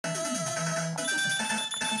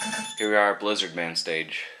Here we are, Blizzard Man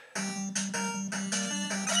stage.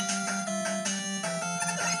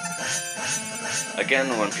 Again,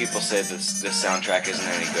 when people say this soundtrack isn't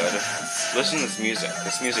any good, listen to this music.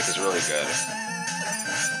 This music is really good.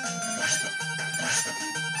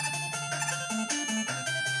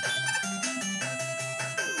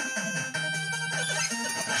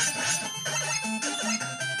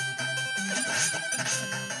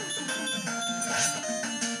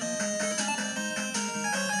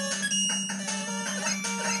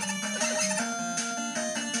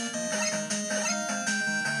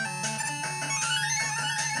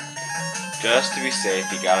 Just to be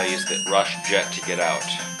safe, you gotta use the rush jet to get out.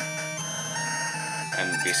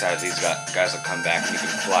 And besides, these guys will come back and you can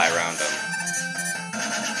fly around them.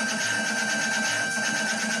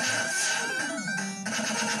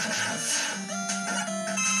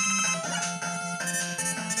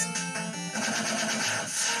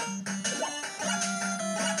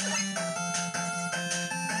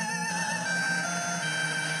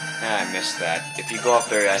 I missed that. If you go up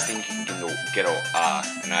there, I think you can get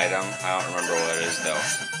an item. I don't remember what it is though.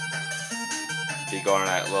 If you go in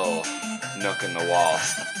that little nook in the wall.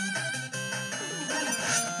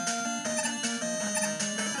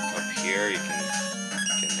 Up here, you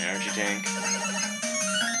can get an energy tank.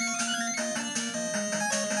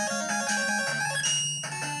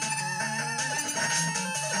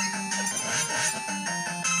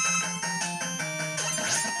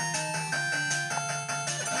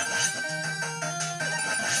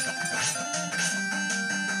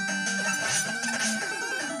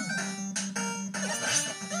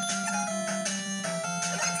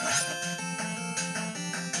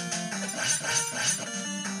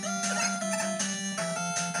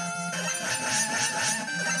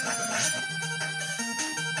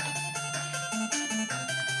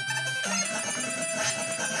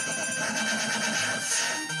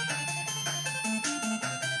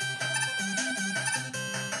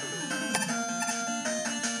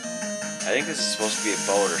 I think this is supposed to be a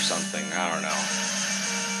boat or something. I don't know.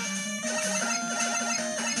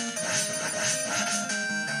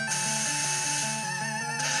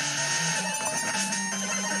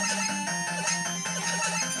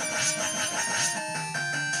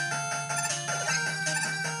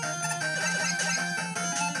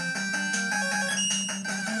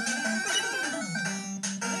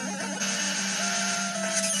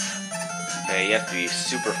 Okay, you have to be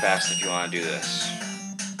super fast if you want to do this.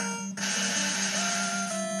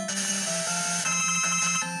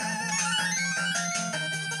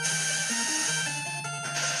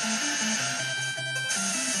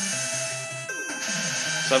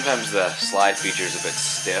 Sometimes the slide feature is a bit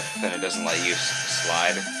stiff and it doesn't let you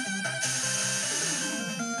slide.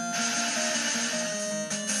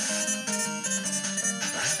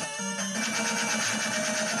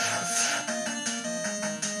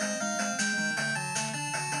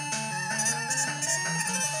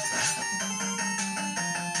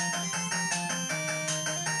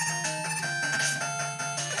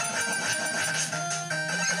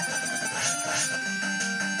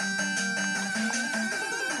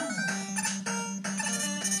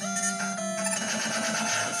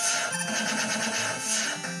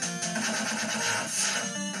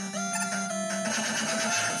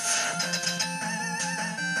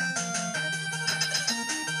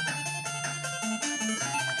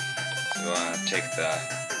 We want to take the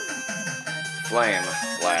flame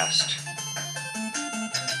blast.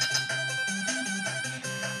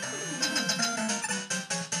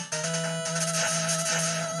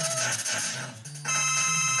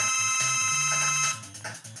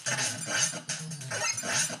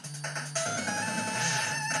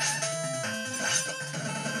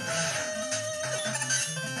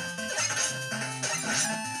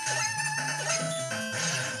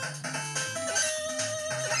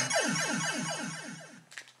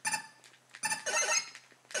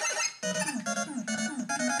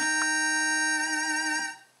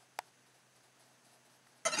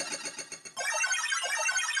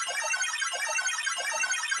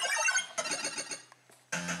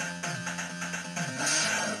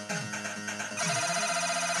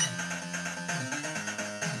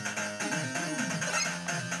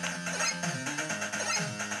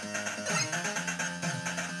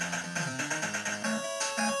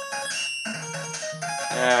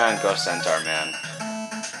 And go Centaur Man.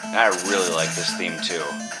 I really like this theme too.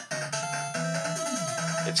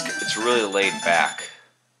 It's really laid back.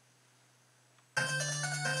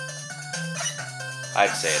 I'd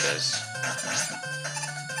say it is.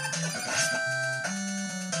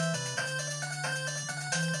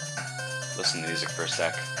 Listen to the music for a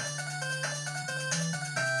sec.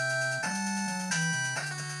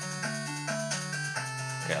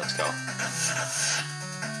 Okay, let's go.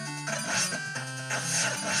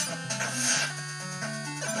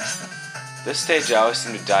 This stage I always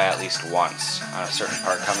seem to die at least once on a certain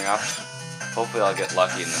part coming up. Hopefully I'll get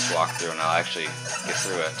lucky in this walkthrough and I'll actually get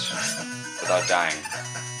through it without dying.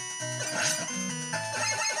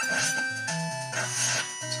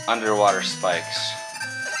 It's underwater spikes.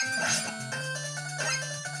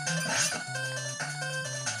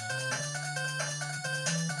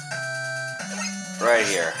 Right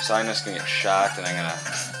here. So I'm just gonna get shocked and I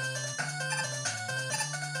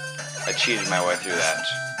cheated my way through that.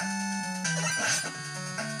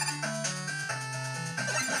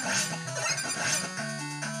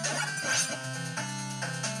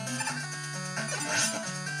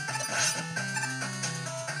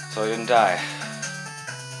 So I didn't die.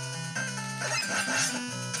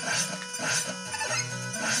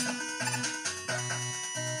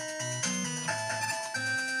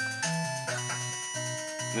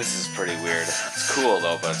 This is pretty weird. It's cool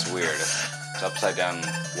though, but it's weird. It's upside down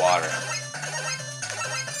water.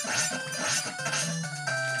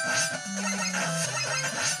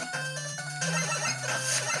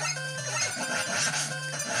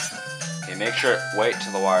 Okay, make sure wait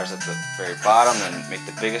till the water's at the very bottom and make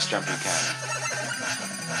the biggest jump you can.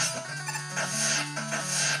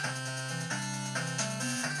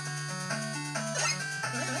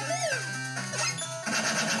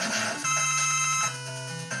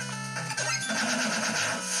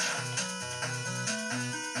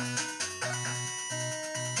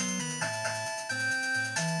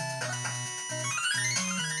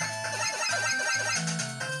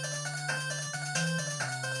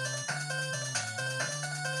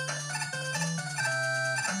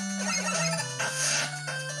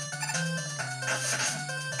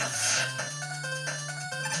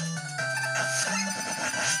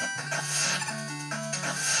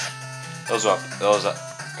 Those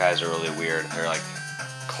guys are really weird. They're like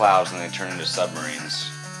clouds and they turn into submarines.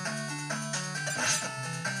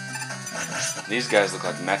 These guys look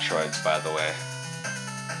like Metroids, by the way.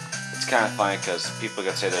 It's kind of funny because people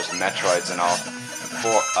could say there's Metroids in all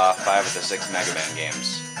 5 of the 6 Megaman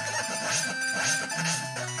games.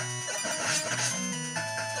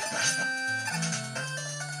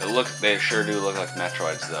 They sure do look like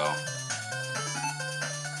Metroids, though.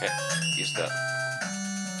 Okay, use the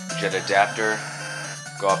jet adapter,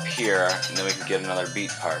 go up here, and then we can get another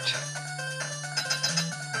beat part.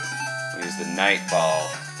 We use the night ball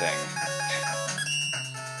thing.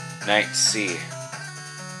 Night C.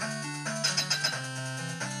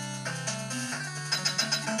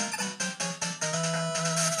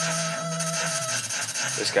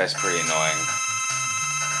 This guy's pretty annoying.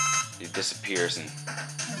 He disappears and...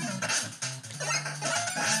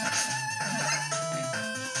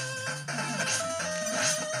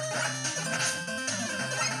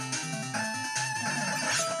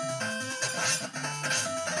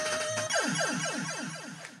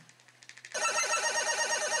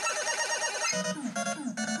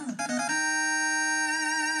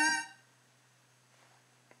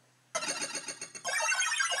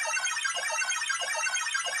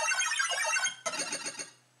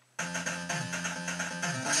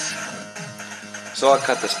 So I'll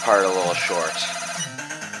cut this part a little short.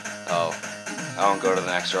 Oh, I won't go to the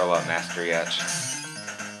next Robot Master yet.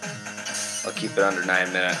 I'll keep it under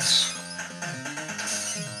 9 minutes.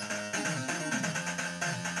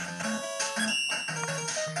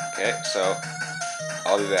 Okay, so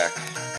I'll be back.